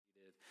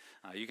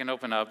You can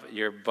open up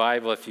your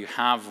Bible, if you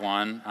have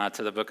one,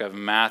 to the book of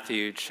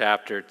Matthew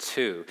chapter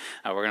 2.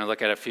 We're going to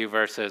look at a few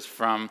verses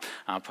from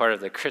part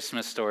of the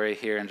Christmas story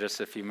here in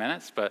just a few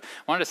minutes. But I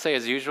wanted to say,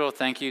 as usual,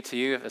 thank you to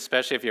you,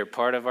 especially if you're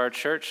part of our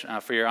church,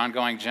 for your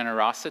ongoing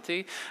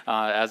generosity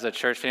as a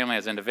church family,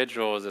 as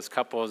individuals, as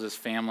couples, as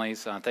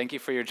families. Thank you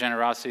for your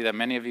generosity that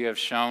many of you have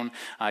shown,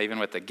 even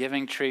with the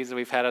giving trees that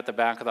we've had at the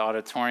back of the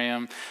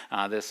auditorium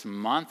this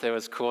month. It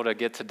was cool to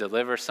get to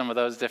deliver some of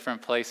those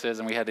different places,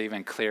 and we had to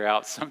even clear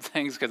out some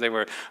things because they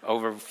were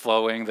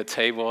overflowing the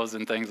tables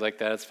and things like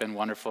that. It's been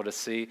wonderful to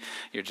see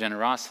your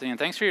generosity. And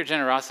thanks for your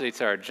generosity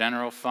to our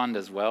general fund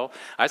as well.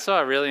 I saw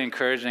a really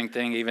encouraging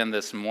thing even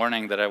this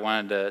morning that I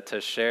wanted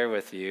to share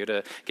with you,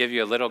 to give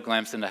you a little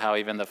glimpse into how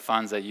even the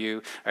funds that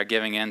you are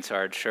giving into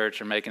our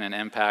church are making an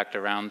impact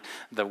around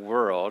the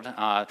world.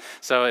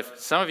 So if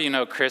some of you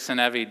know Chris and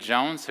Evie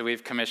Jones, who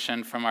we've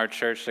commissioned from our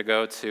church to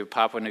go to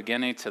Papua New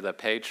Guinea, to the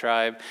Pei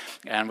tribe,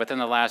 and within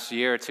the last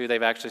year or two,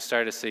 they've actually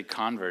started to see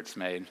converts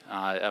made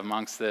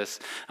amongst this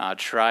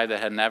tribe that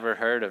had never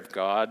heard of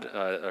God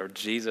or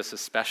Jesus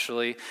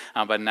especially,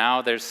 but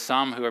now there's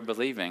some who are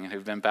believing,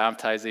 who've been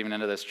baptized even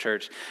into this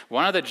church.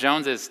 One of the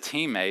Joneses'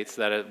 teammates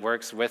that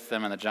works with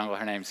them in the jungle,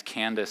 her name's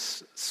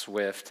Candace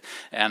Swift,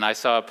 and I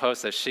saw a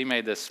post that she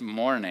made this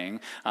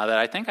morning that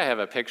I think I have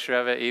a picture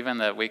of it even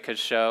that we could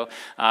show,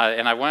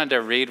 and I wanted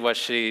to read what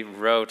she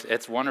wrote.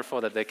 It's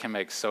wonderful that they can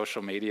make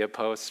social media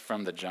posts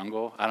from the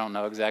jungle. I don't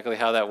know exactly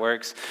how that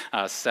works,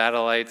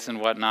 satellites and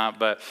whatnot,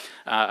 but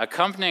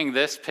accompanying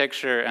this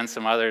picture and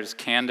some others,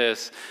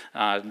 Candace,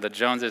 the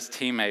Joneses'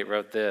 teammate,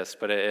 wrote this,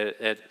 but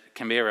it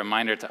can be a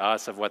reminder to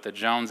us of what the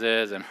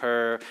Joneses and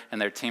her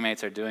and their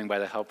teammates are doing by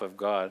the help of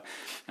God.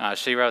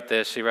 She wrote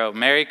this. She wrote,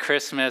 "Merry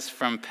Christmas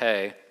from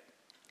Pei.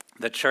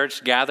 The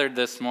church gathered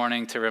this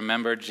morning to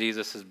remember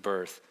Jesus'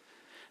 birth.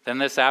 Then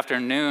this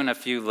afternoon, a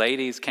few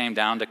ladies came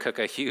down to cook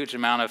a huge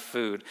amount of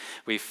food.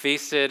 We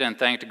feasted and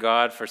thanked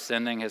God for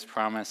sending his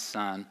promised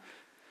son.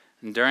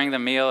 And during the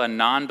meal, a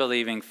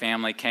non-believing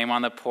family came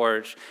on the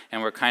porch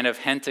and were kind of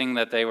hinting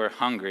that they were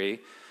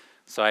hungry.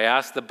 So I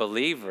asked the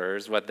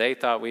believers what they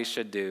thought we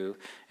should do,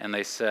 and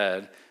they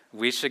said,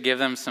 we should give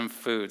them some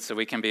food so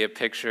we can be a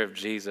picture of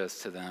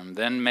Jesus to them.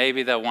 Then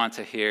maybe they'll want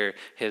to hear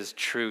his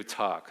true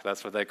talk."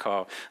 That's what they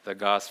call the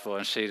gospel.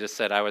 And she just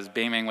said, "I was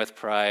beaming with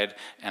pride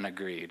and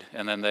agreed."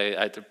 And then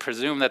I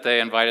presume that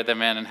they invited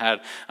them in and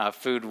had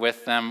food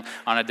with them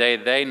on a day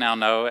they now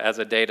know as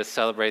a day to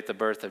celebrate the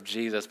birth of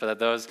Jesus, but that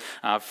those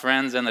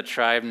friends in the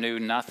tribe knew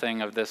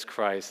nothing of this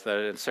Christ,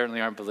 that certainly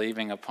aren't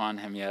believing upon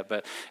him yet.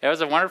 But it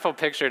was a wonderful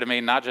picture to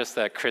me, not just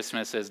that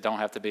Christmases don't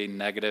have to be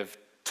negative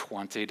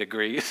 20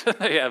 degrees.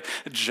 They have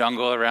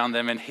jungle around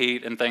them and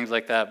heat and things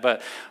like that.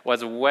 But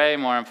what's way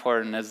more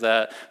important is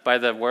that by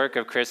the work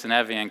of Chris and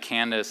Evie and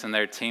Candace and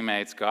their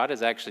teammates, God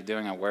is actually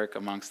doing a work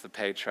amongst the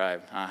Pei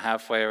tribe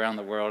halfway around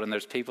the world. And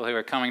there's people who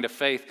are coming to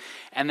faith.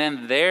 And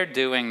then they're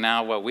doing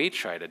now what we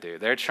try to do.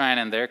 They're trying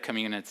in their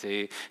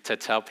community to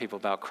tell people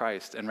about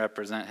Christ and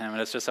represent him.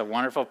 And it's just a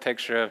wonderful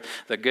picture of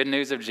the good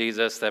news of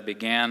Jesus that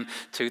began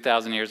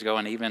 2,000 years ago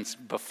and even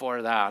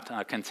before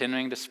that,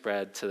 continuing to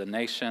spread to the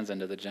nations and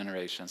to the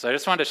generations. So I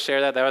just wanted to share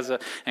that. That was an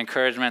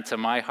encouragement to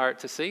my heart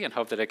to see, and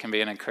hope that it can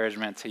be an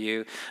encouragement to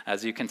you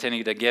as you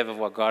continue to give of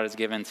what God has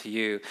given to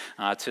you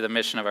to the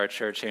mission of our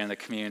church here in the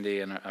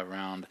community and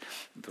around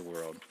the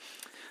world.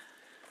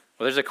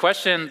 Well, there's a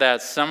question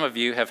that some of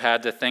you have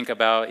had to think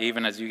about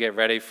even as you get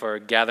ready for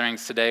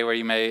gatherings today where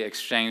you may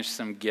exchange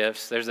some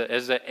gifts. There's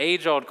an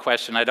age-old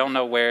question. I don't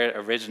know where it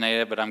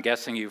originated, but I'm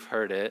guessing you've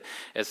heard it.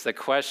 It's the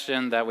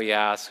question that we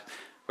ask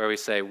where we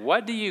say,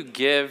 what do you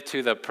give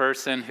to the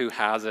person who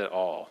has it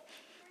all?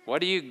 What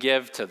do you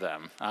give to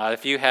them?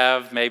 If you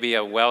have maybe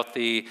a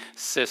wealthy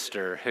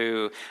sister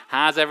who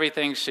has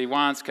everything she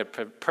wants,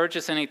 could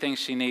purchase anything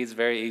she needs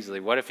very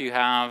easily. What if you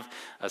have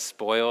a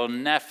spoiled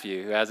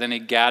nephew who has any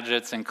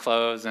gadgets and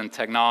clothes and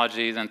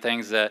technologies and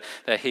things that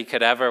he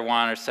could ever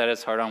want or set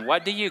his heart on?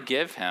 What do you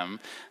give him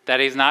that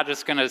he's not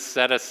just going to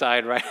set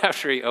aside right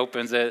after he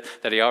opens it,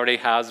 that he already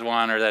has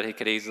one or that he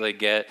could easily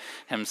get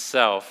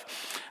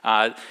himself?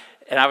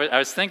 And I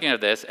was thinking of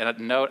this, and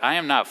note, I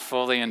am not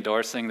fully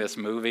endorsing this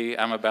movie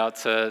I'm about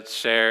to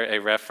share a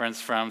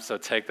reference from, so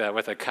take that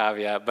with a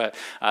caveat. But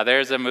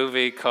there's a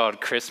movie called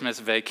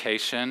Christmas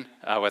Vacation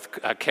with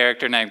a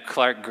character named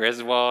Clark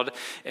Griswold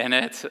in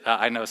it.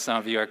 I know some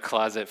of you are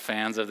closet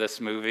fans of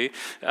this movie.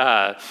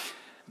 But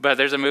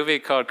there's a movie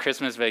called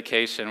Christmas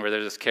Vacation where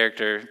there's this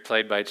character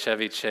played by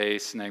Chevy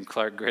Chase named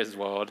Clark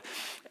Griswold.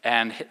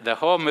 And the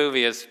whole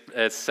movie is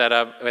set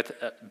up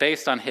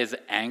based on his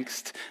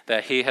angst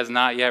that he has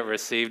not yet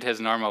received his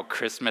normal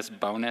Christmas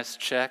bonus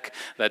check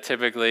that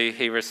typically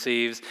he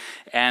receives.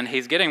 And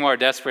he's getting more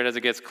desperate as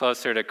it gets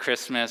closer to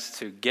Christmas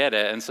to get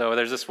it. And so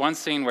there's this one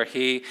scene where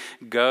he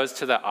goes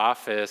to the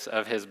office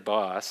of his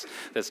boss,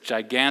 this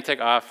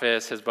gigantic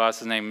office. His boss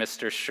is named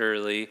Mr.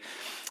 Shirley.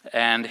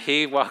 And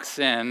he walks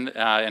in,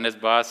 and his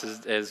boss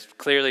is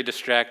clearly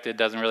distracted,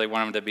 doesn't really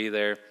want him to be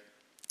there.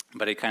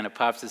 But he kind of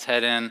pops his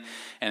head in,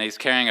 and he's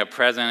carrying a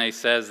present. He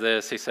says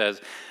this. He says,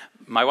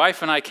 my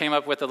wife and I came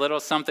up with a little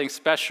something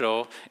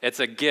special. It's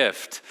a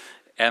gift.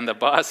 And the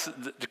boss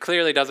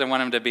clearly doesn't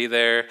want him to be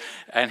there.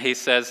 And he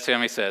says to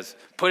him,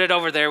 put it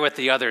over there with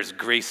the others,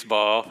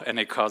 greaseball. And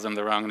he calls him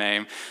the wrong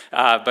name.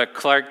 But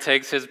Clark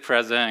takes his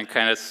present and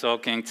kind of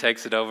sulking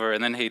takes it over.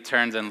 And then he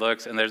turns and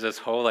looks, and there's this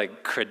whole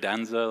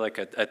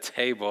credenza, a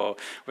table,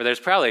 where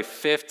there's probably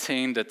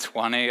 15 to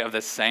 20 of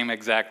the same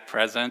exact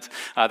present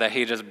that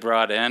he just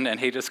brought in. And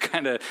he just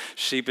kind of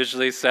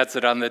sheepishly sets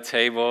it on the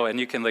table. And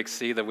you can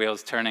see the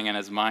wheels turning in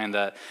his mind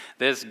that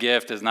this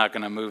gift is not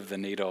going to move the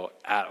needle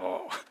at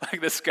all.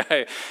 This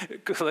guy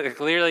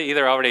clearly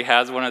either already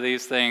has one of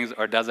these things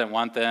or doesn't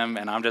want them,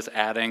 and I'm just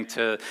adding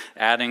to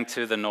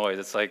the noise.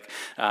 It's like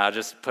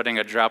just putting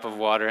a drop of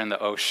water in the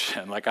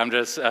ocean.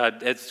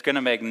 It's going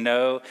to make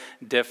no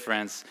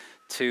difference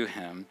to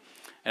him.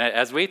 And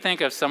as we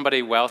think of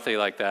somebody wealthy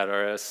like that,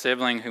 or a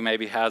sibling who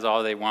maybe has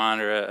all they want,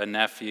 or a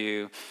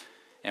nephew,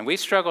 and we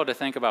struggle to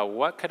think about,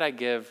 what could I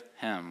give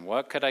him?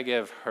 What could I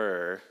give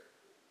her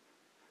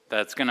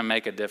that's going to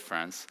make a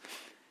difference?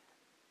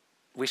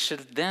 We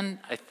should then,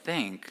 I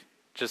think,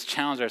 just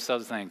challenge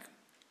ourselves to think,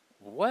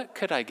 what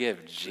could I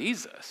give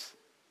Jesus?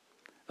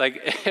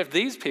 If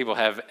these people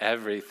have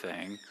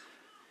everything,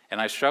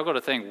 and I struggle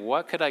to think,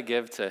 what could I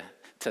give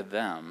to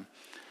them?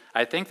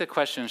 I think the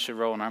question should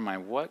roll in our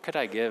mind, what could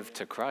I give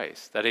to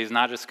Christ? That he's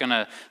not just going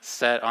to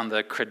set on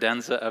the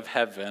credenza of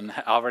heaven,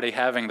 already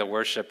having the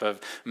worship of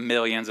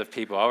millions of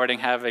people, already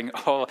having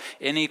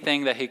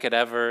anything that he could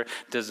ever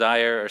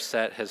desire or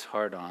set his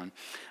heart on.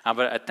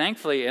 But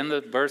thankfully, in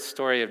the birth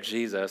story of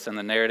Jesus and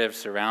the narrative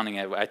surrounding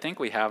it, I think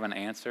we have an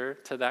answer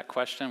to that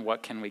question.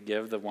 What can we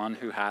give the one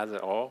who has it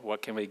all?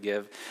 What can we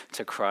give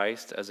to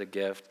Christ as a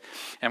gift?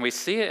 And we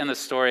see it in the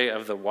story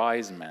of the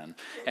wise men.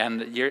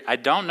 And I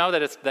don't know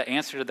that it's the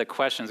answer to the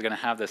question is going to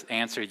have this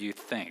answer you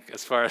think,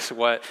 as far as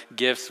what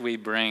gifts we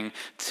bring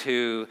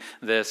to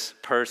this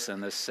person,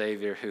 this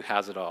Savior who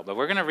has it all. But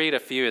we're going to read a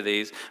few of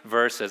these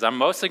verses. I'm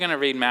mostly going to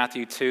read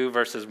Matthew 2,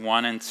 verses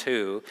 1 and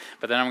 2,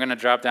 but then I'm going to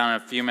drop down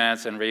in a few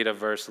minutes and read a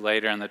verse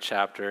later in the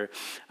chapter.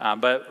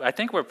 But I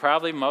think we're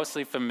probably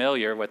mostly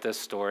familiar with this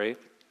story.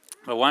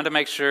 But I wanted to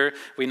make sure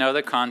we know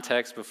the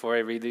context before I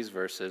read these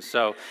verses.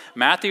 So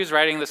Matthew's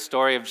writing the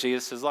story of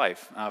Jesus'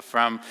 life.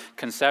 From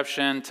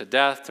conception to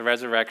death to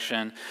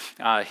resurrection,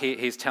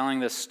 he's telling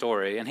this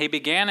story. And he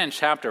began in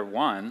chapter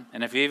 1.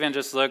 And if you even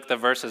just look the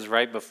verses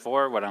right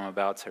before what I'm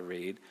about to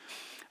read,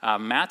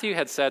 Matthew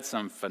had said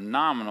some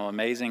phenomenal,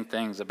 amazing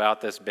things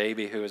about this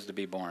baby who was to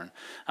be born.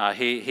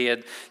 He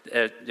had,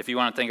 if you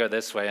want to think of it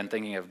this way, and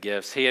thinking of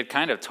gifts, he had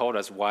kind of told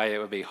us why it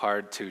would be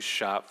hard to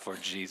shop for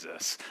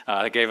Jesus.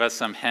 It gave us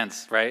some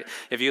hints, right?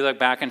 If you look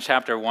back in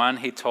chapter 1,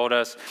 he told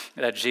us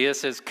that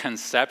Jesus'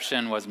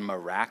 conception was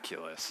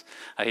miraculous.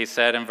 He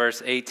said in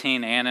verse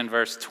 18 and in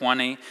verse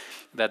 20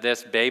 that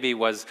this baby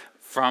was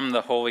from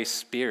the Holy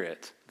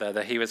Spirit,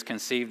 that he was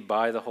conceived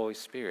by the Holy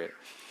Spirit.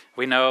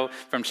 We know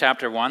from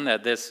chapter 1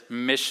 that this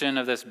mission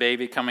of this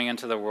baby coming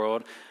into the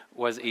world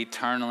was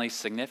eternally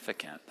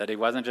significant, that he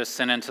wasn't just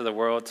sent into the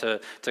world to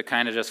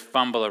kind of just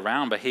fumble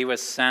around, but he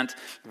was sent,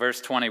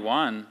 verse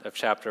 21 of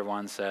chapter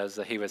 1 says,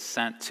 that he was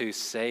sent to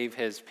save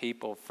his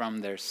people from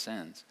their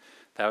sins.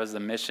 That was the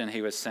mission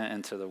he was sent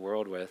into the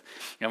world with.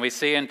 And we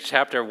see in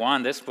chapter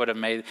 1, this would have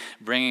made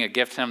bringing a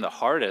gift to him the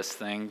hardest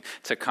thing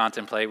to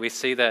contemplate. We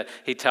see that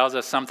he tells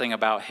us something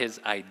about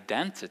his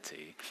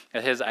identity,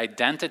 that his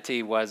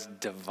identity was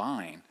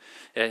divine.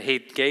 He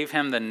gave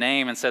him the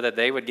name and said that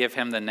they would give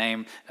him the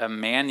name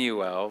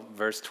Emmanuel,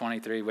 verse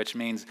 23, which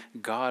means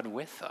God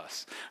with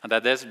us.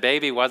 That this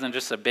baby wasn't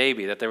just a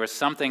baby, that there was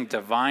something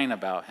divine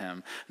about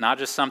him, not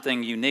just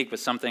something unique, but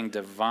something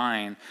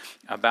divine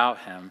about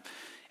him.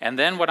 And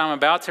then what I'm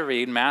about to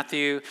read,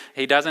 Matthew,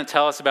 he doesn't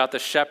tell us about the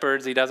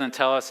shepherds. He doesn't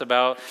tell us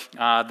about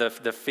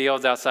the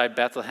fields outside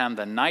Bethlehem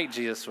the night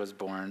Jesus was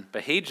born.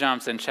 But he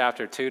jumps in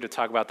chapter 2 to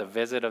talk about the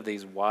visit of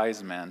these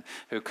wise men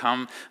who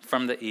come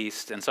from the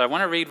east. And so I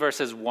want to read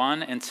verses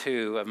 1 and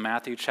 2 of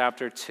Matthew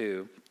chapter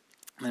 2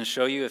 and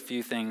show you a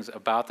few things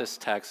about this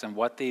text and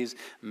what these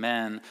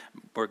men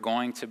were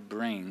going to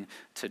bring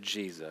to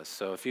Jesus.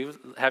 So if you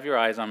have your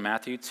eyes on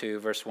Matthew 2,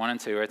 verse 1 and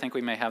 2, I think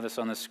we may have this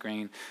on the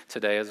screen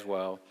today as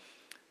well.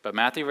 But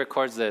Matthew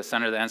records this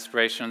under the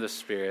inspiration of the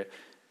Spirit.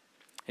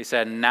 He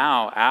said,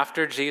 "Now,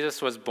 after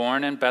Jesus was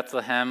born in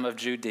Bethlehem of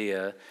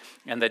Judea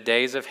in the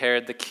days of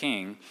Herod the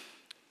king,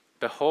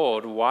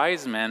 behold,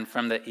 wise men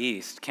from the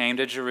east came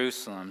to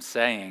Jerusalem,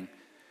 saying,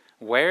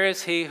 'Where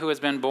is he who has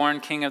been born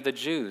King of the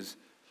Jews?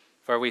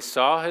 For we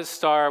saw his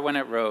star when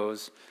it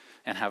rose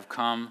and have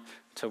come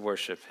to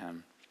worship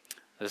him.'"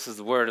 This is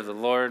the word of the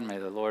Lord. May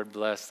the Lord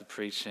bless the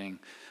preaching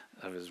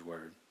of his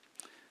word.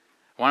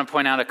 I want to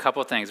point out a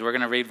couple things. We're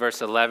going to read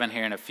verse 11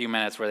 here in a few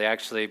minutes where they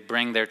actually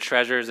bring their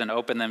treasures and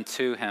open them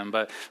to him.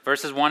 But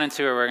verses 1 and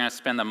 2 are where we're going to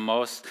spend the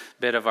most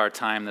bit of our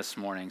time this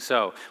morning.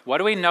 So what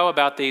do we know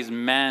about these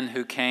men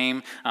who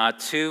came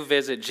to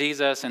visit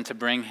Jesus and to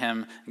bring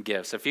him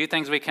gifts? A few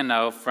things we can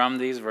know from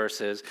these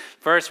verses.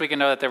 First, we can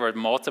know that there were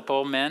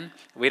multiple men.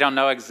 We don't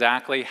know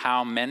exactly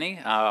how many.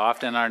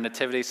 Often our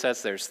nativity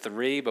says there's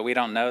 3, but we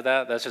don't know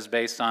that. That's just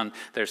based on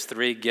there's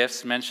 3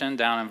 gifts mentioned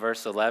down in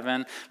verse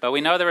 11. But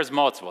we know there was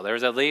multiple. There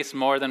was at least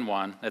more than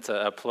one. It's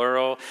a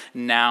plural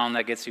noun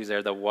that gets used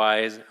there, the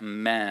wise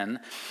men.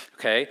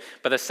 Okay,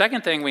 but the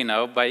second thing we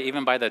know,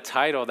 even by the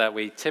title that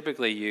we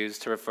typically use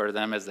to refer to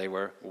them, is they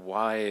were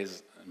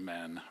wise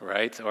men,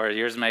 right? Or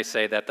yours may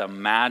say that the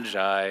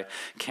Magi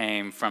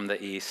came from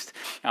the east.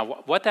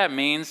 Now, what that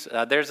means,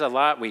 there's a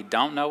lot we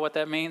don't know what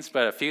that means,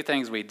 but a few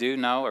things we do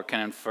know or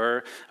can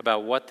infer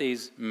about what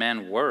these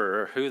men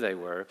were, or who they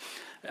were.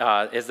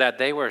 Is that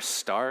they were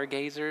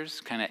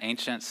stargazers, kind of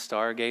ancient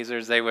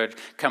stargazers. They would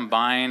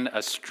combine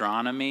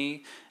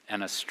astronomy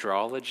and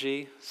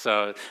astrology.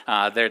 So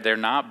they're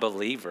not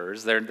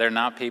believers. They're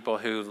not people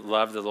who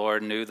love the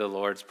Lord, knew the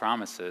Lord's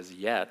promises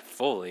yet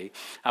fully.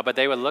 But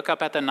they would look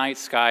up at the night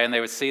sky and they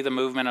would see the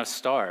movement of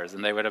stars,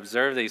 and they would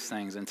observe these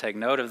things and take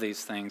note of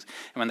these things.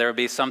 And when there would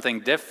be something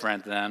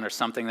different then, or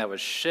something that would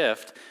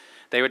shift,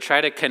 they would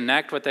try to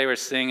connect what they were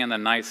seeing in the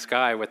night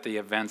sky with the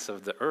events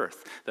of the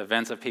earth, the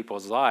events of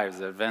people's lives,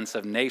 the events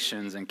of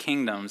nations and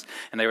kingdoms.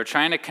 And they were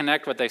trying to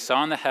connect what they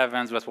saw in the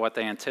heavens with what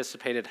they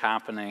anticipated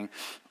happening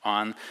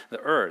on the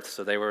earth.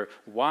 So they were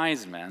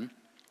wise men.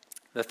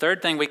 The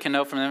third thing we can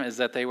know from them is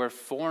that they were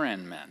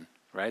foreign men.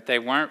 Right? They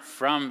weren't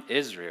from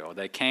Israel.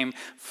 They came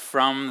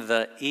from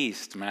the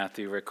east,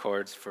 Matthew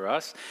records for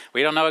us.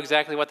 We don't know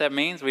exactly what that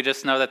means. We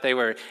just know that they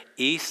were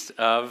east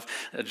of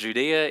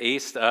Judea,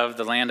 east of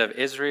the land of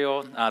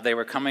Israel. They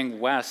were coming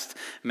west.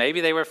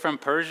 Maybe they were from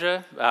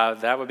Persia.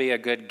 That would be a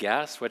good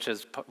guess, which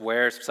is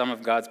where some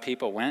of God's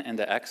people went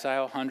into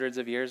exile hundreds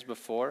of years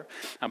before.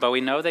 But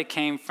we know they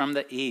came from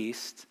the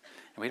east.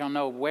 And we don't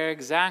know where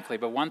exactly,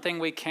 but one thing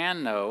we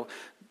can know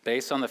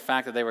based on the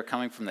fact that they were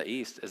coming from the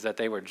east is that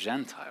they were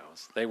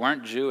Gentiles. They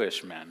weren't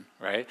Jewish men,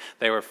 right?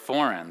 They were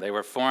foreign. They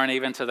were foreign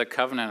even to the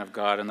covenant of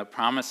God and the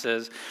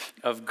promises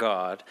of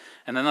God.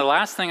 And then the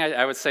last thing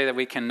I would say that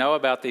we can know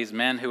about these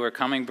men who were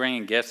coming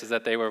bringing gifts is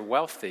that they were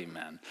wealthy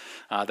men,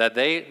 that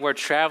they were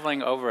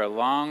traveling over a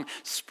long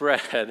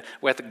spread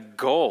with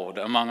gold,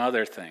 among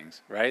other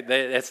things, right?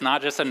 It's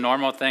not just a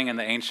normal thing in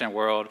the ancient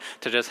world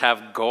to just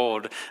have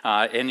gold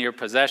in your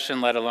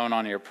possession, let alone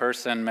on your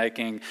person,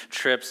 making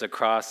trips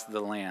across the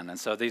land. And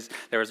so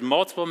there was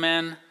multiple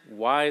men,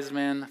 wise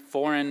men,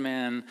 foreign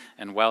men,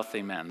 and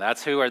wealthy men.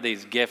 That's who are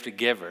these gift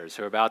givers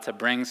who are about to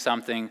bring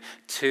something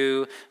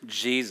to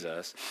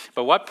Jesus.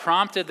 But what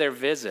prompted their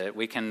visit,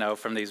 we can know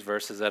from these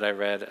verses that I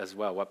read as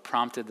well. What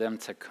prompted them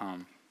to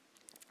come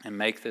and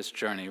make this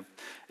journey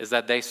is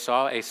that they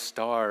saw a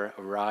star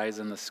rise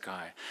in the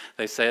sky.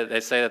 They say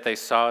that they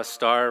saw a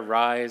star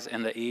rise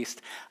in the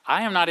east.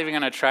 I am not even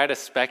going to try to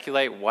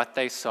speculate what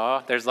they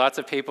saw. There's lots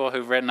of people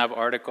who've written up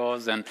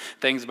articles and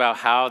things about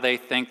how they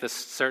think the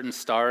certain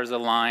stars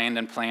aligned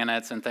and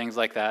planets and things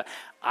like that.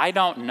 I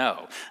don't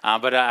know,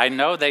 but I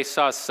know they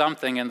saw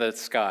something in the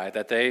sky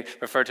that they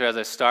refer to as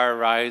a star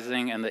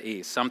rising in the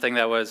east, something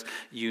that was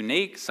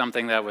unique,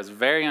 something that was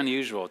very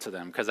unusual to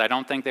them, because I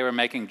don't think they were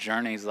making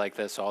journeys like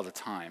this all the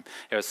time.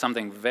 It was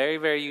something very,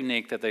 very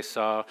unique that they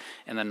saw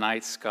in the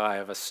night sky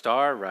of a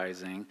star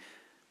rising.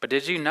 But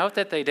did you note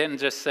that they didn't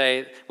just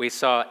say, we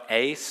saw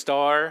a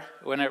star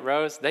when it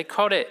rose? They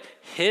called it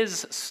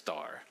his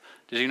star.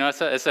 Did you notice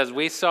that? It says,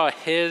 we saw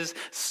his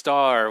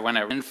star when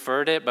it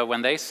inferred it, but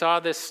when they saw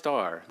this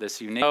star, this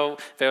unique,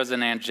 if it was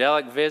an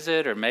angelic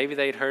visit, or maybe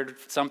they'd heard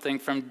something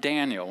from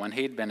Daniel when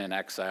he'd been in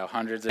exile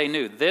they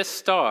knew this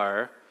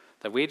star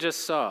that we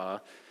just saw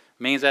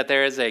means that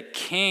there is a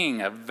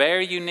king, a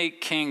very unique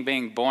king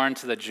being born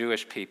to the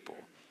Jewish people.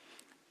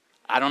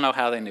 I don't know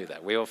how they knew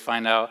that. We will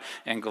find out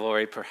in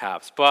glory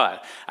perhaps.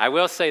 But I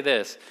will say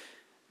this.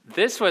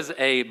 This was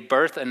a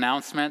birth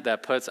announcement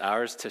that puts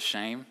ours to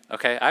shame.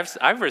 Okay,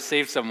 I've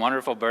received some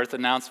wonderful birth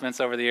announcements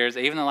over the years.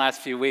 Even the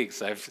last few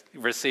weeks, I've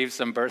received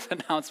some birth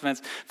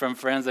announcements from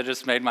friends that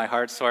just made my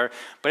heart soar.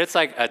 But it's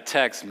like a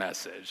text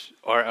message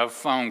or a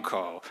phone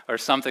call or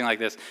something like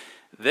this.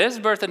 This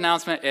birth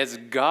announcement is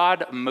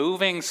God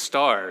moving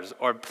stars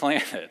or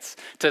planets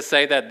to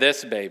say that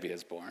this baby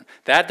is born.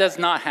 That does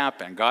not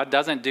happen. God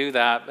doesn't do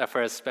that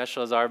for as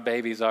special as our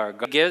babies are.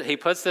 He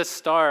puts this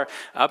star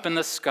up in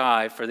the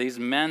sky for these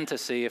men to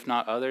see, if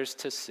not others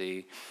to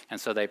see. And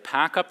so they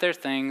pack up their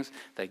things,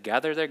 they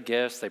gather their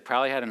gifts. They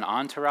probably had an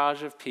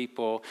entourage of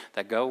people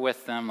that go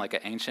with them, like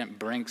an ancient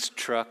Brinks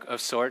truck of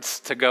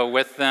sorts to go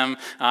with them.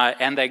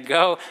 And they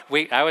go,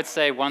 I would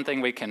say one thing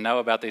we can know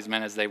about these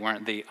men is they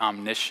weren't the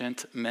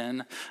omniscient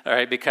men, all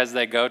right, because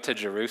they go to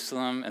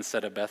Jerusalem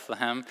instead of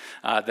Bethlehem.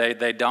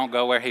 They don't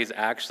go where he's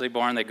actually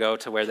born. They go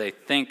to where they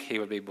think he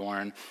would be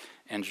born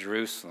in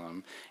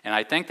Jerusalem. And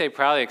I think they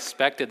probably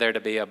expected there to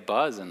be a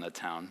buzz in the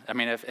town. I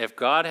mean, if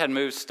God had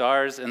moved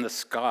stars in the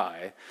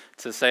sky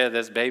to say that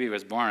this baby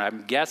was born,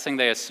 I'm guessing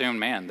they assumed,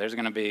 man, there's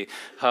going to be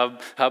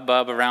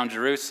hubbub around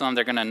Jerusalem.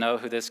 They're going to know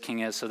who this king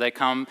is. So they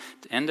come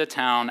into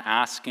town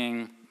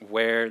asking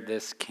where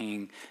this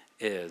king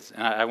is.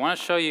 And I want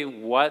to show you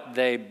what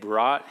they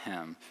brought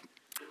him.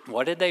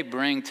 What did they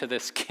bring to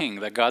this king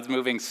that God's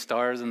moving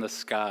stars in the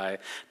sky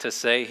to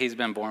say he's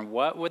been born?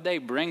 What would they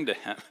bring to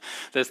him?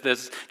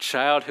 This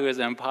child who is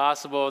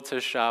impossible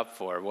to shop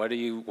for. What do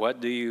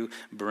you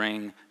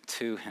bring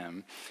to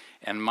him?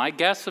 And my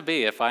guess would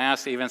be, if I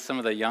asked even some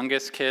of the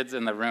youngest kids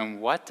in the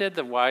room, what did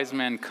the wise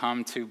men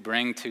come to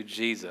bring to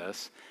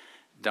Jesus?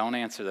 Don't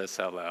answer this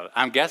out loud.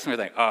 I'm guessing we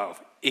think, oh,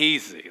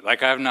 easy.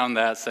 Like I've known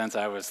that since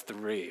I was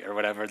 3 or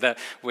whatever.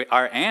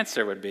 Our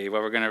answer would be,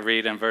 what we're going to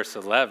read in verse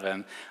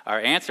 11, our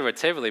answer would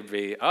typically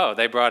be, oh,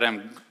 they brought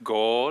him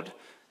gold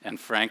and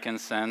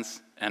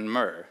frankincense and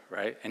myrrh,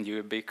 right? And you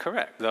would be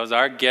correct. Those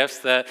are gifts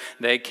that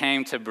they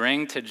came to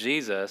bring to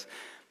Jesus.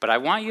 But I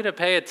want you to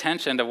pay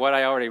attention to what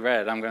I already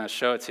read. I'm going to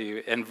show it to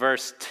you. In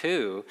verse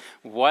 2,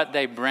 what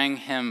they bring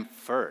him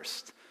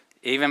first.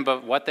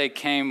 But what they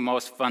came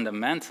most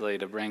fundamentally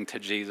to bring to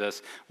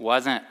Jesus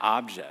wasn't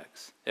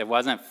objects. It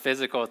wasn't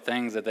physical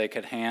things that they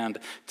could hand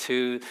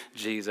to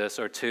Jesus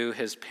or to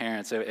his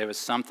parents. It was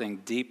something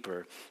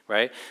deeper,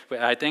 right?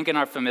 I think in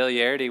our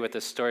familiarity with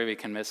the story, we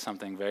can miss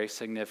something very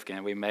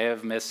significant. We may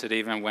have missed it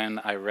even when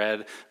I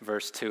read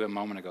verse 2 a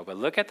moment ago. But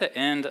look at the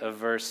end of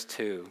verse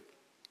 2.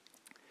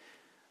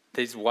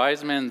 These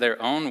wise men,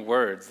 their own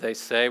words, they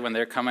say when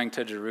they're coming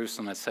to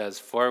Jerusalem, it says,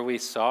 "For we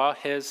saw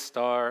his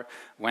star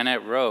when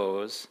it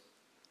rose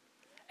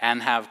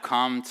and have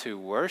come to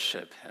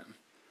worship him."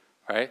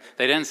 Right?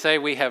 They didn't say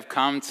we have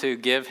come to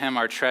give him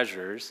our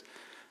treasures.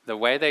 The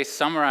way they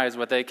summarized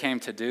what they came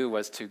to do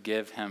was to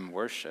give him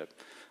worship.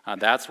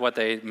 That's what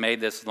they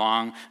made this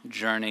long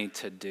journey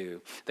to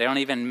do. They don't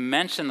even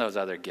mention those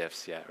other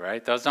gifts yet,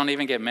 right? Those don't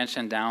even get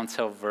mentioned down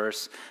till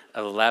verse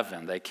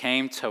 11. They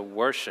came to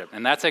worship,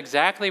 and that's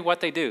exactly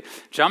what they do.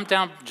 Jump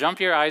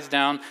your eyes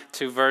down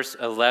to verse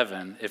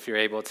 11, if you're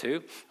able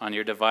to, on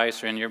your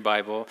device or in your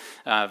Bible.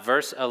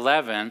 Verse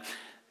 11,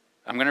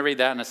 I'm going to read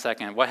that in a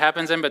second. What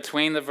happens in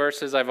between the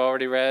verses I've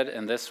already read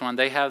and this one,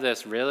 they have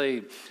this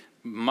really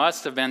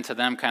must have been to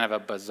them kind of a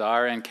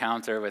bizarre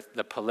encounter with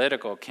the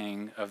political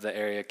king of the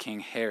area, King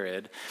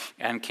Herod.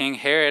 And King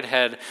Herod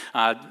had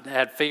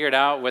figured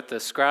out with the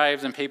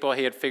scribes and people,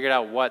 he had figured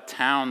out what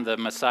town the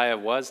Messiah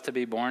was to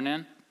be born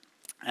in,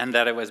 and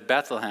that it was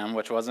Bethlehem,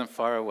 which wasn't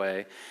far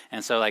away.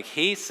 And so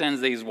he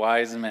sends these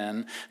wise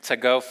men to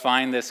go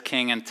find this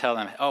king and tell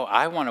them, oh,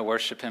 I want to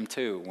worship him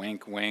too,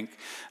 wink, wink,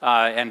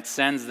 and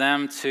sends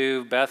them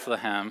to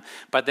Bethlehem.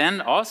 But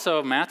then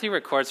also Matthew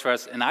records for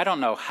us, and I don't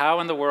know how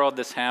in the world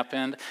this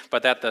happened,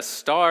 but that the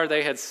star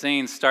they had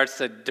seen starts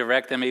to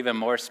direct them even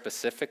more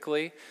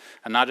specifically,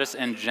 and not just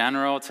in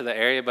general to the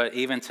area, but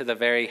even to the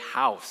very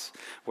house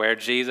where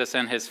Jesus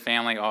and his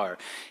family are.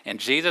 And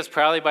Jesus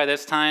probably by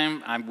this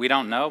time, we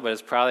don't know, but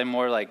it's probably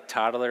more like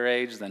toddler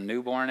age than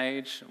newborn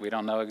age. We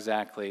don't know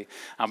exactly.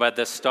 But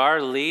the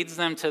star leads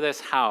them to this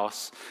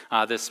house,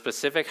 this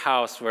specific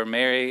house where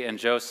Mary and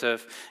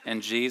Joseph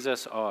and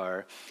Jesus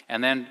are.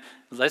 And then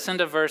listen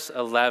to verse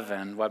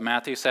 11, what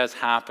Matthew says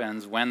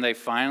happens when they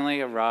finally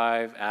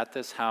arrive at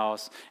this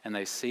house and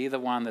they see the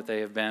one that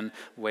they have been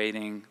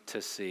waiting to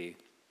see.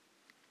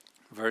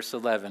 Verse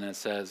 11, it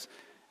says,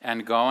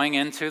 "And going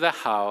into the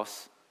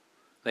house,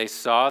 they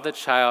saw the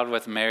child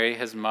with Mary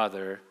his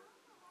mother,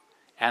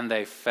 and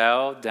they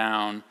fell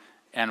down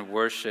and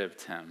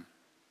worshipped him.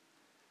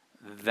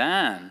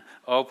 Then,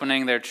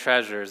 opening their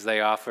treasures,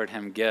 they offered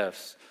him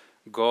gifts,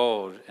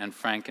 gold and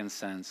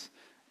frankincense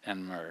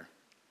and myrrh."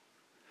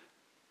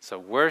 So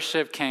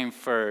worship came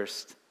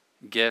first,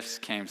 gifts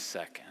came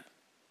second,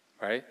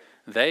 right?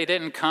 They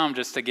didn't come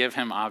just to give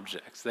him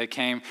objects. They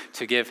came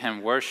to give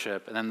him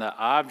worship. And then the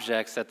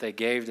objects that they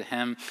gave to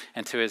him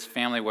and to his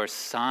family were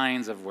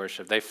signs of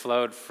worship. They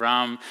flowed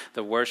from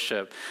the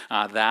worship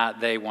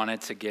that they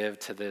wanted to give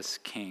to this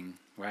king,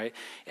 right?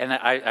 And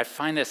I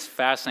find this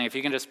fascinating. If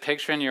you can just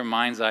picture in your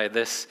mind's eye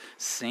this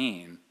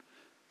scene.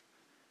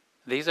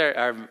 These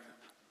are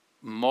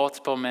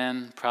multiple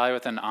men, probably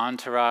with an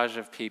entourage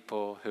of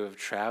people who have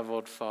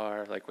traveled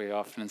far, like we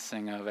often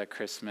sing of at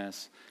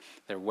Christmas.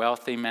 They're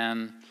wealthy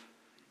men,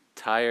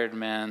 tired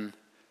men.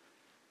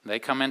 They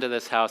come into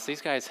this house.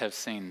 These guys have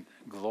seen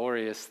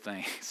glorious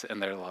things in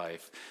their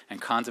life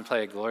and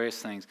contemplated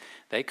glorious things.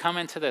 They come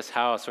into this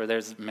house where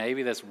there's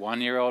maybe this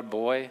 1-year-old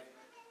boy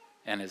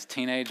and his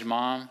teenage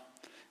mom.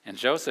 And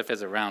Joseph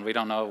is around. We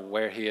don't know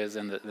where he is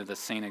in the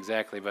scene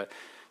exactly, but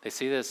they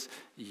see this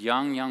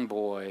young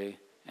boy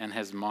and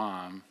his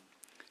mom,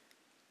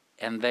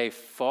 and they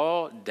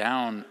fall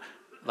down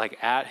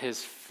at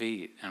his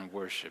feet and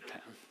worship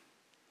him.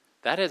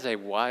 That is a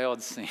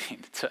wild scene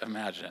to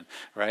imagine,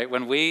 right?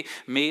 When we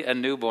meet a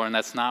newborn,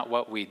 that's not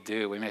what we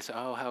do. We may say,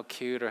 oh, how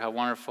cute or how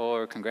wonderful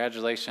or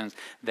congratulations.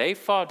 They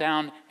fall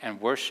down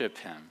and worship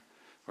him.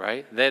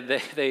 right?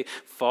 They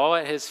fall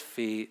at his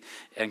feet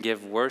and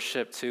give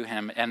worship to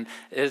him. And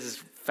it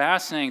is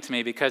fascinating to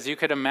me because you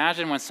could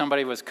imagine when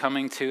somebody was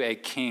coming to a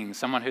king,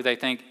 someone who they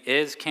think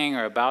is king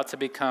or about to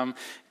become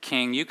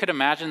king, you could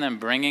imagine them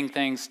bringing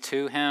things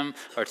to him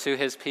or to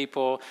his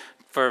people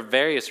for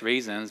various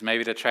reasons,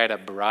 maybe to try to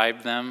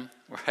bribe them,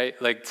 right?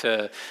 Like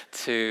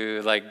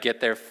to like get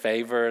their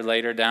favor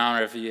later down,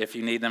 or if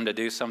you need them to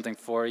do something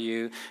for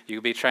you, you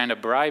could be trying to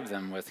bribe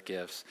them with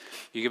gifts.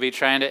 You could be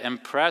trying to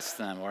impress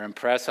them or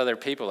impress other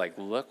people, like,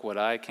 look what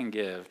I can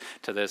give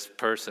to this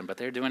person. But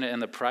they're doing it in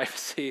the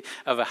privacy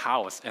of a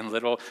house in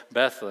little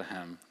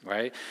Bethlehem,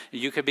 right?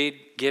 You could be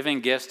giving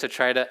gifts to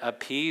try to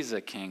appease a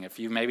king. If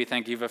you maybe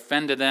think you've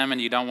offended them and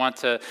you don't want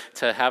to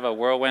have a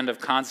whirlwind of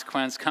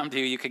consequence come to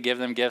you, you could give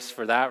them gifts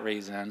for that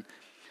reason.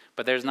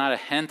 But there's not a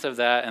hint of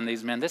that in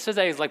these men. This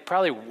is like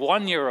probably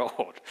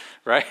 1-year-old,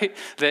 right?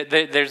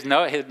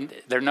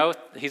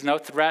 He's no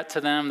threat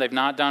to them. They've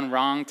not done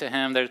wrong to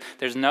him.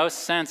 There's no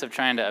sense of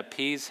trying to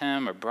appease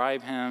him or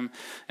bribe him,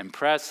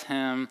 impress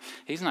him.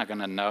 He's not going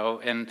to know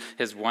in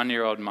his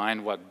 1-year-old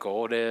mind what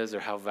gold is or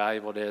how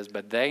valuable it is.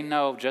 But they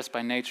know just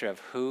by nature of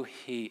who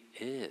he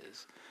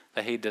is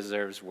that he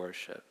deserves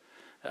worship.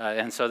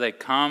 And so they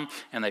come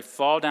and they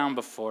fall down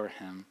before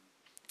him.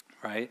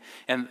 Right?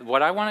 And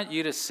what I wanted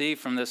you to see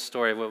from this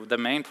story, the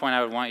main point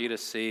I would want you to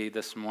see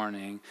this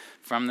morning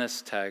from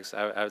this text,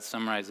 I would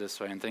summarize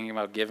this way in thinking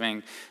about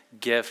giving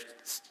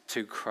gifts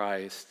to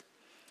Christ,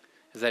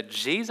 is that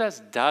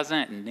Jesus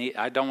doesn't need,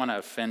 I don't want to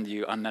offend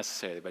you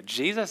unnecessarily, but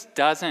Jesus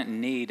doesn't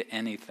need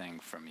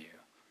anything from you.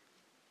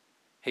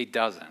 He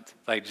doesn't.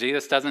 Like,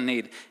 Jesus doesn't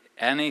need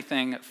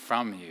anything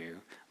from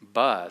you,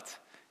 but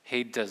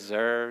he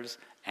deserves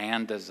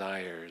and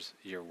desires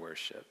your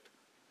worship.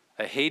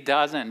 He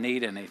doesn't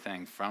need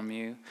anything from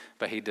you,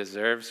 but he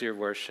deserves your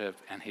worship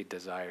and he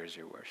desires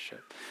your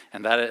worship.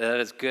 And that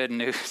is good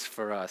news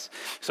for us.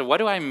 So what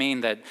do I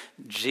mean that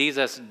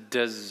Jesus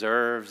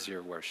deserves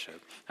your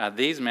worship?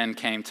 These men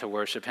came to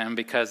worship him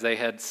because they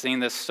had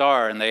seen this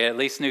star and they at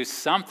least knew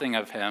something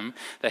of him,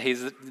 that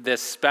he's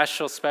this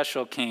special,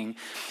 special king.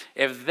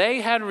 If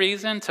they had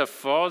reason to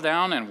fall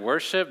down and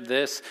worship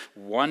this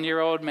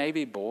 1-year-old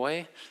maybe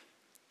boy,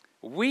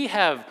 we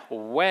have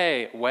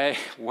way, way,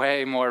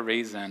 way more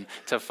reason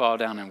to fall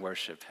down and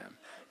worship him,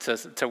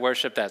 to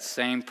worship that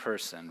same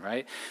person,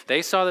 right?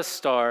 They saw the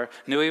star,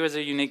 knew he was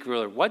a unique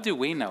ruler. What do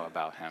we know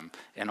about him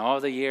in all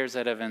the years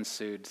that have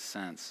ensued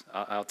since?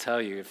 I'll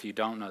tell you if you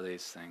don't know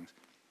these things.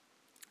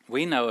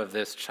 We know of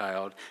this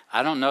child.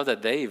 I don't know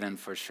that they even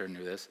for sure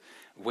knew this.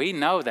 We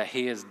know that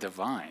he is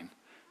divine,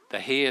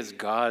 that he is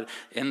God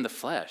in the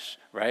flesh,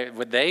 right?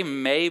 Would they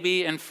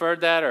maybe inferred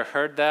that or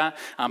heard that?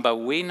 But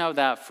we know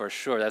that for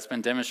sure. That's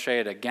been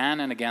demonstrated again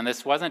and again.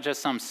 This wasn't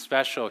just some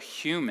special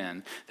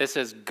human. This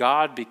is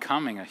God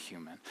becoming a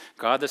human.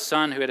 God the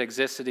Son who had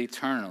existed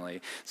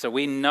eternally. So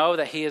we know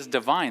that he is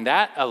divine.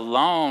 That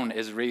alone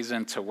is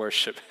reason to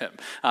worship him,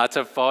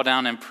 to fall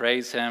down and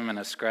praise him and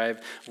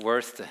ascribe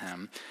worth to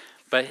him.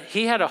 But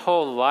he had a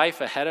whole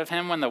life ahead of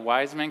him when the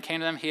wise men came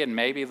to him. He had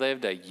maybe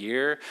lived a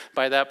year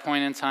by that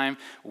point in time.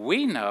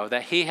 We know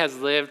that he has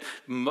lived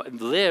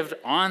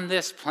on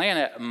this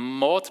planet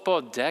multiple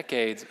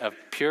decades of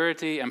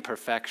purity and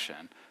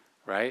perfection,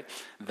 right?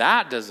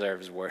 That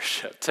deserves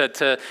worship.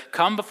 To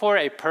come before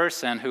a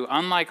person who,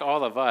 unlike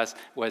all of us,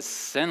 was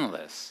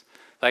sinless,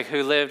 like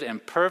who lived in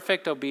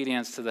perfect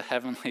obedience to the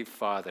Heavenly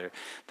Father,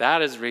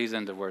 that is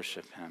reason to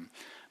worship him.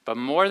 But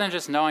more than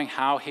just knowing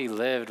how he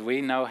lived,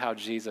 we know how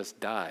Jesus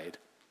died.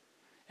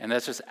 And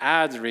that just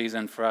adds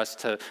reason for us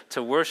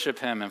to worship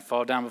him and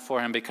fall down before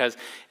him, because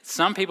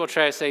some people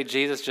try to say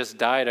Jesus just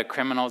died a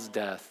criminal's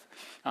death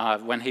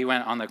when he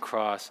went on the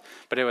cross.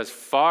 But it was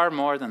far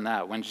more than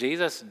that. When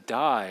Jesus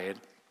died,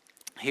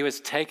 he was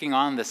taking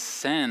on the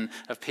sin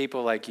of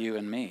people like you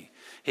and me.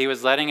 He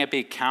was letting it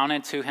be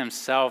counted to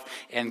himself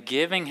and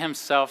giving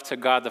himself to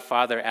God the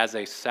Father as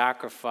a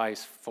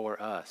sacrifice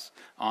for us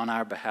on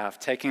our behalf,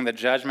 taking the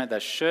judgment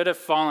that should have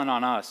fallen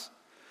on us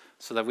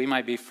so that we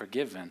might be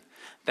forgiven.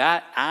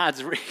 That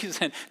adds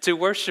reason to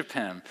worship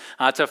him,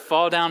 to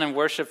fall down and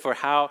worship for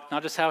how,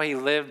 not just how he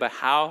lived, but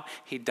how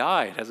he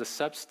died as a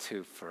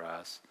substitute for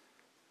us.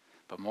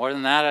 But more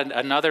than that,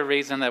 another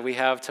reason that we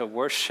have to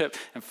worship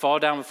and fall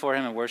down before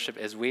him and worship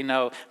is we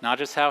know not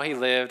just how he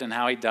lived and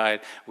how he died,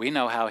 we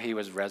know how he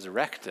was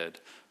resurrected,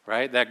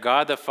 right? That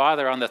God the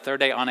Father on the third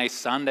day, on a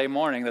Sunday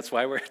morning, that's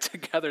why we're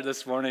together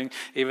this morning,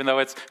 even though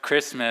it's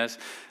Christmas,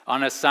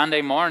 on a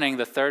Sunday morning,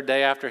 the third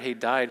day after he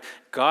died,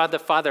 God the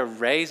Father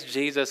raised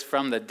Jesus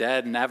from the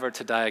dead, never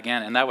to die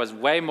again. And that was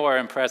way more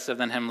impressive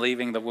than him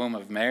leaving the womb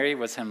of Mary,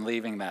 was him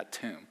leaving that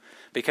tomb.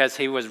 Because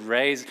he was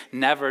raised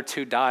never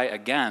to die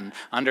again,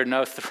 under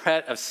no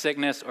threat of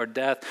sickness or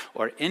death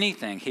or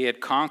anything. He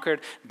had conquered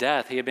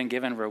death. He had been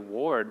given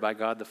reward by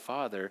God the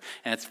Father.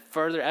 And it's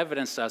further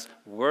evidence to us,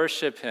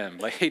 worship him.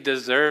 Like, he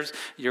deserves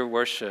your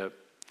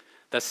worship.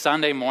 The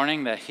Sunday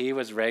morning that he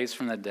was raised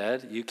from the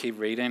dead, you keep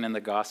reading in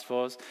the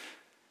Gospels,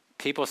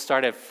 people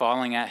started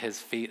falling at his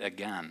feet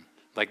again.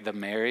 Like the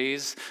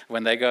Marys,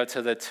 when they go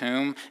to the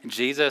tomb,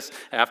 Jesus,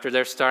 after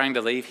they're starting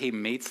to leave, he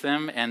meets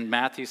them, and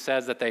Matthew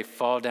says that they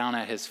fall down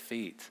at his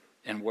feet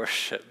in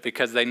worship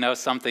because they know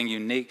something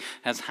unique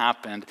has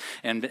happened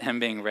in him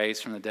being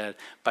raised from the dead.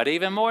 But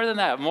even more than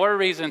that, more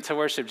reason to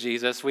worship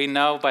Jesus. We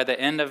know by the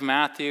end of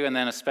Matthew, and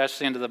then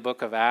especially into the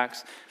book of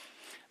Acts,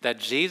 that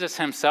Jesus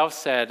himself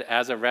said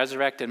as a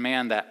resurrected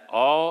man that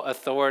all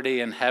authority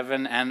in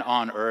heaven and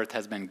on earth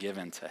has been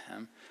given to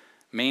him.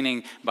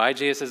 Meaning, by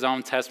Jesus'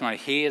 own testimony,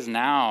 he is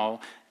now,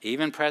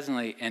 even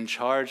presently, in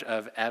charge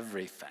of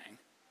everything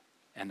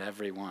and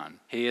everyone.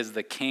 He is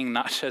the king,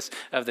 not just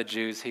of the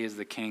Jews, he is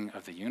the king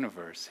of the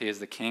universe. He is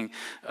the king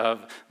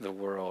of the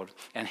world.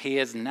 And he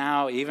is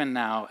now, even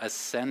now,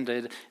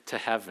 ascended to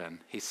heaven.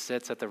 He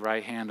sits at the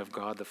right hand of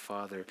God the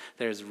Father.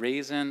 There's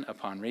reason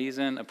upon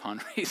reason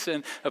upon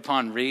reason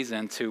upon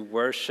reason to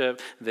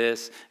worship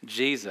this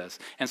Jesus.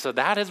 And so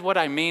that is what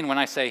I mean when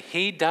I say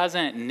he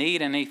doesn't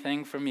need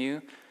anything from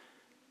you.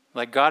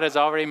 Like God has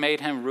already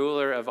made him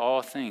ruler of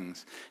all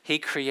things. He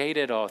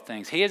created all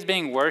things. He is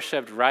being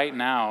worshiped right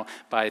now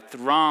by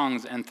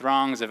throngs and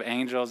throngs of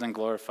angels and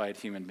glorified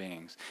human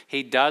beings.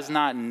 He does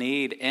not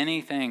need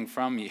anything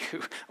from you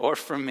or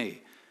from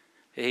me.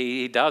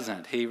 He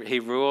doesn't. He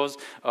rules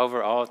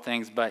over all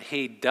things, but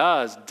he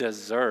does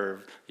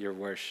deserve your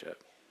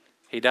worship.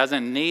 He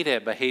doesn't need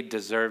it, but he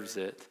deserves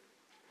it.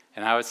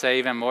 And I would say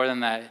even more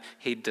than that,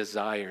 he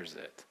desires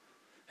it.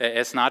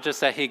 It's not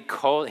just that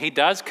he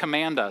does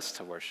command us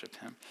to worship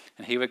him.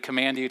 And he would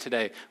command you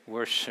today,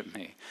 worship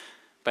me.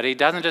 But he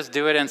doesn't just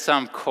do it in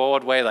some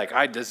cold way like,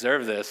 I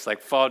deserve this, like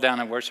fall down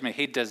and worship me.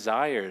 He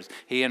desires,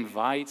 he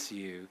invites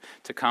you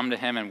to come to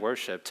him and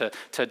worship,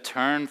 to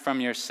turn from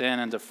your sin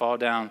and to fall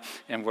down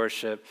and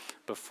worship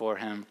before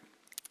him.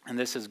 And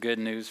this is good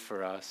news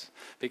for us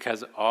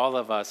because all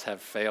of us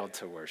have failed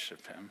to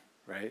worship him,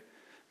 right?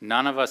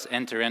 None of us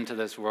enter into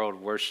this world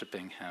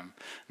worshiping him.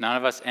 None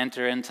of us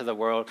enter into the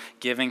world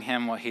giving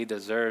him what he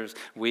deserves.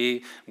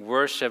 We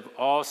worship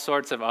all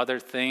sorts of other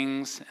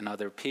things and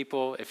other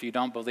people. If you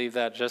don't believe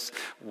that, just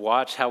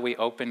watch how we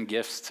open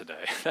gifts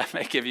today. That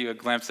may give you a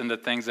glimpse into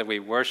things that we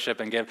worship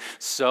and give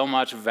so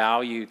much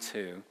value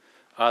to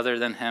other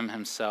than him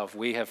himself.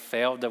 We have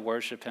failed to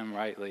worship him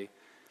rightly.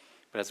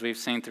 But as we've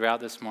seen throughout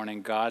this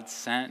morning, God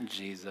sent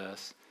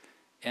Jesus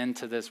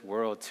into this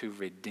world to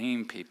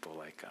redeem people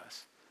like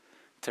us.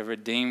 To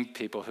redeem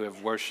people who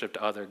have worshiped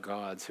other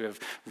gods, who have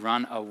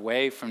run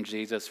away from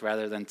Jesus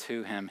rather than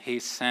to him. He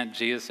sent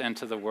Jesus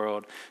into the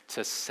world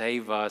to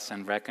save us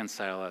and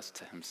reconcile us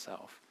to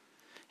himself.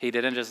 He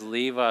didn't just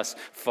leave us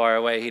far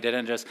away. He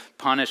didn't just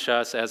punish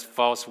us as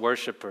false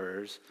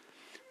worshipers,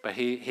 but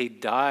he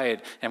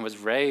died and was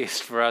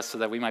raised for us so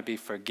that we might be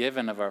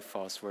forgiven of our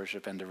false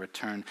worship and to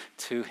return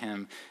to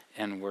him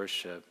in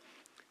worship.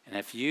 And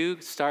if you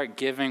start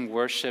giving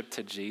worship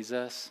to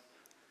Jesus,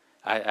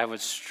 I would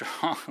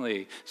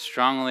strongly,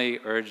 strongly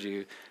urge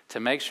you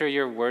to make sure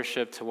your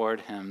worship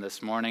toward him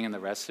this morning and the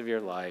rest of your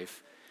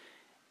life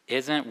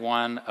isn't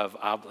one of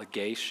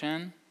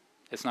obligation.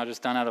 It's not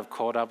just done out of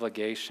cold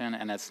obligation,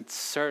 and it's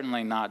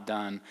certainly not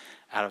done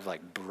out of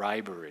like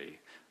bribery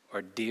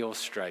or deal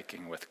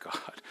striking with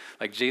God.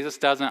 Like Jesus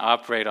doesn't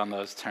operate on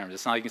those terms.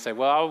 It's not like you can say,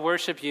 well, I'll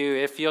worship you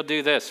if you'll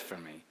do this for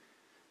me.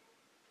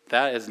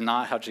 That is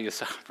not how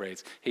Jesus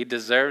operates. He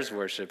deserves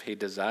worship. He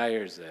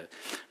desires it.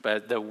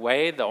 But the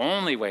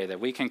only way that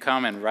we can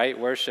come in right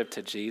worship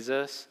to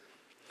Jesus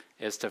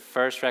is to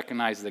first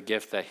recognize the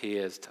gift that he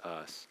is to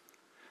us.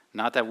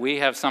 Not that we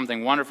have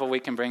something wonderful we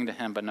can bring to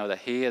him, but know that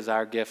he is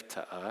our gift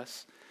to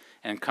us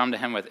and come to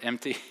him with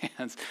empty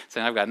hands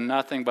saying, I've got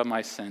nothing but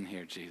my sin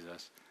here,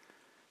 Jesus.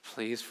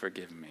 Please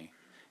forgive me.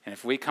 And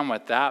if we come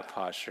with that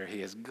posture,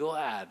 he is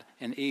glad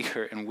and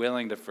eager and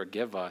willing to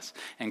forgive us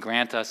and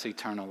grant us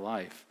eternal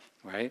life,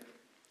 right?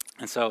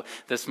 And so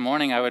this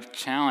morning I would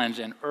challenge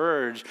and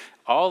urge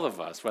all of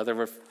us, whether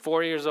we're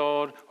 4 years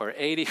old or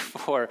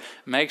 84,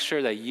 make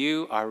sure that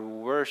you are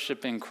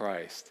worshiping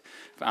Christ.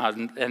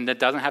 And it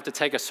doesn't have to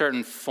take a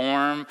certain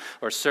form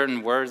or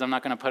certain words. I'm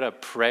not going to put a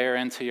prayer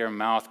into your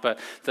mouth, but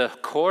the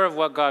core of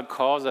what God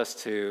calls us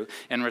to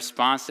in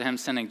response to him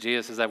sending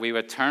Jesus is that we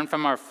would turn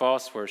from our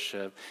false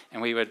worship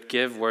and we would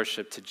give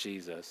worship to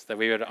Jesus, that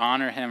we would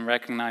honor him,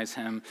 recognize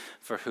him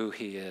for who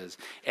he is.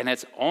 And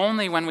it's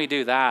only when we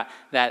do that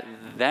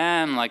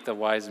then, like the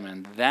wise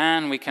men,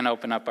 then we can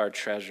open up our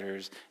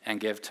treasures and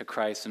give to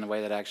Christ in a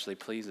way that actually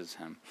pleases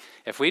him.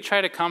 If we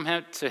try to come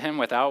to him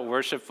without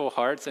worshipful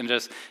hearts and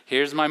just,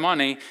 here's my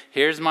money,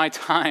 here's my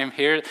time,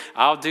 here,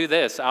 I'll do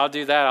this, I'll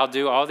do that, I'll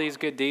do all these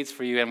good deeds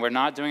for you, and we're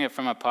not doing it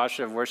from a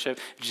posture of worship,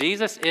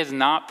 Jesus is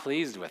not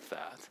pleased with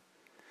that.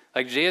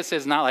 Like Jesus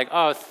is not like,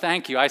 oh,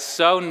 thank you, I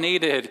so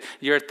needed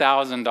your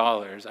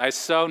 $1,000. I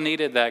so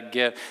needed that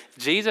gift.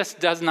 Jesus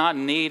does not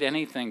need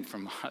anything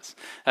from us.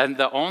 And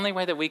the only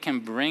way that we can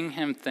bring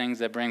him things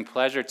that bring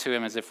pleasure to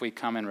him is if we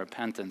come in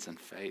repentance and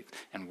faith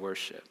and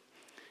worship.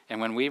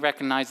 And when we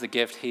recognize the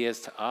gift he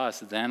is to us,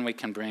 then we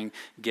can bring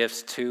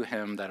gifts to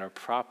him that are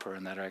proper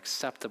and that are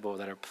acceptable,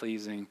 that are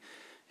pleasing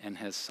in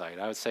his sight.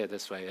 I would say it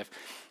this way.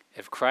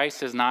 If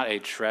Christ is not a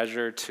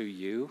treasure to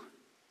you,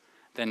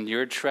 then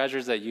your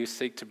treasures that you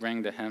seek to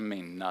bring to him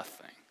mean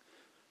nothing,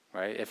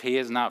 right? If he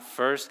is not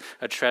first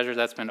a treasure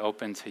that's been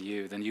opened to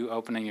you, then you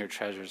opening your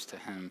treasures to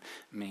him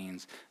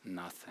means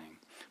nothing.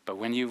 But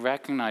when you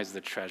recognize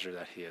the treasure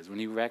that he is, when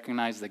you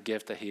recognize the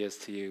gift that he is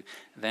to you,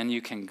 then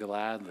you can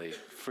gladly,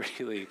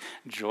 freely,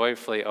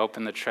 joyfully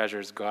open the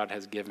treasures God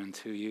has given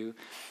to you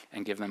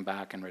and give them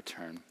back in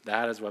return.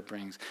 That is what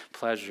brings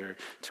pleasure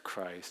to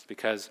Christ,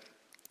 because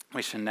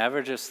we should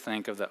never just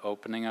think of the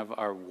opening of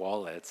our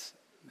wallets,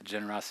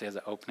 generosity as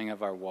the opening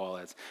of our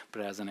wallets,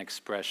 but as an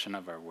expression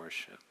of our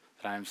worship.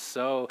 That I'm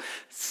so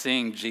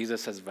seeing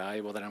Jesus as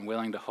valuable that I'm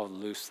willing to hold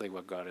loosely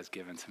what God has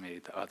given to me,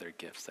 the other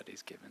gifts that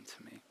he's given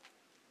to me.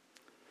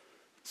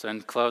 So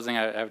in closing,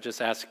 I would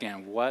just ask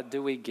again, what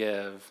do we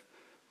give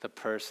the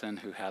person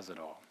who has it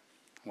all?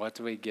 What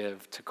do we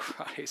give to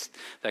Christ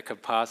that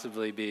could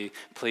possibly be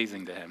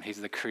pleasing to him? He's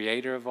the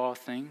creator of all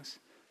things,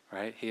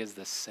 right? He is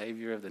the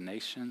savior of the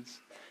nations.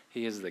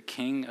 He is the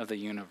king of the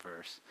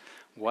universe.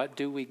 What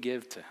do we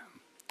give to him?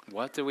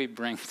 What do we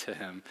bring to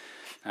him?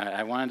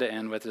 I wanted to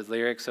end with the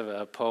lyrics of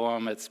a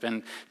poem. It's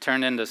been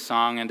turned into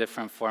song in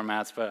different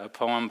formats, but a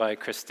poem by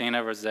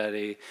Christina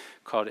Rossetti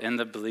called In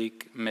the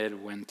Bleak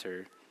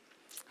Midwinter.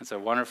 It's a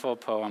wonderful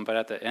poem, but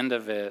at the end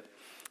of it,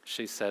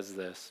 she says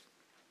this.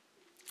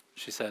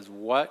 She says,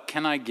 "What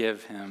can I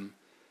give him,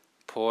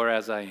 poor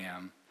as I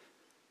am?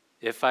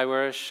 If I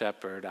were a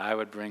shepherd, I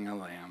would bring a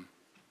lamb.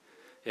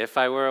 If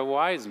I were a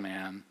wise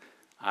man,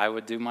 I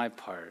would do my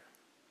part.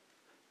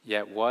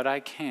 Yet what I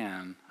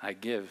can, I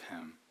give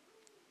him.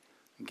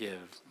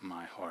 Give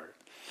my heart."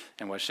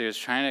 And what she was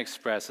trying to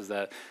express is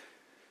that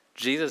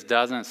Jesus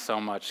doesn't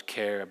so much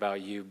care about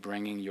you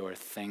bringing your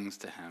things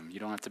to him. You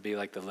don't have to be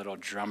like the little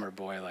drummer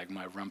boy, like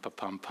my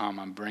rumpa-pum-pum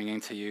I'm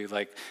bringing to you.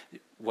 Like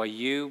what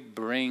you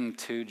bring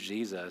to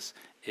Jesus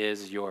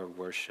is your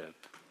worship.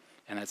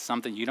 And it's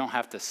something you don't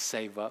have to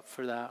save up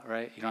for that,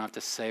 right? You don't have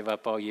to save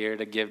up all year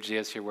to give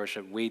Jesus your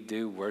worship. We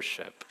do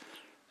worship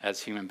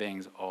as human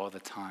beings all the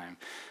time.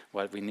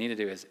 What we need to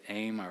do is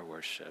aim our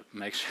worship.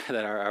 Make sure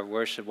that our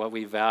worship, what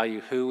we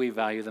value, who we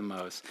value the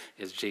most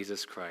is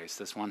Jesus Christ,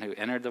 this one who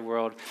entered the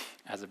world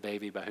as a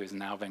baby, but who's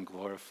now been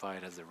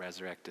glorified as the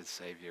resurrected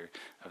Savior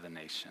of the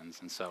nations.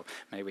 And so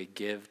may we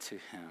give to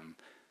him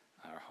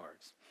our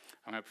hearts.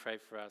 I'm going to pray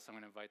for us. I'm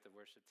going to invite the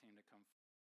worship team to come.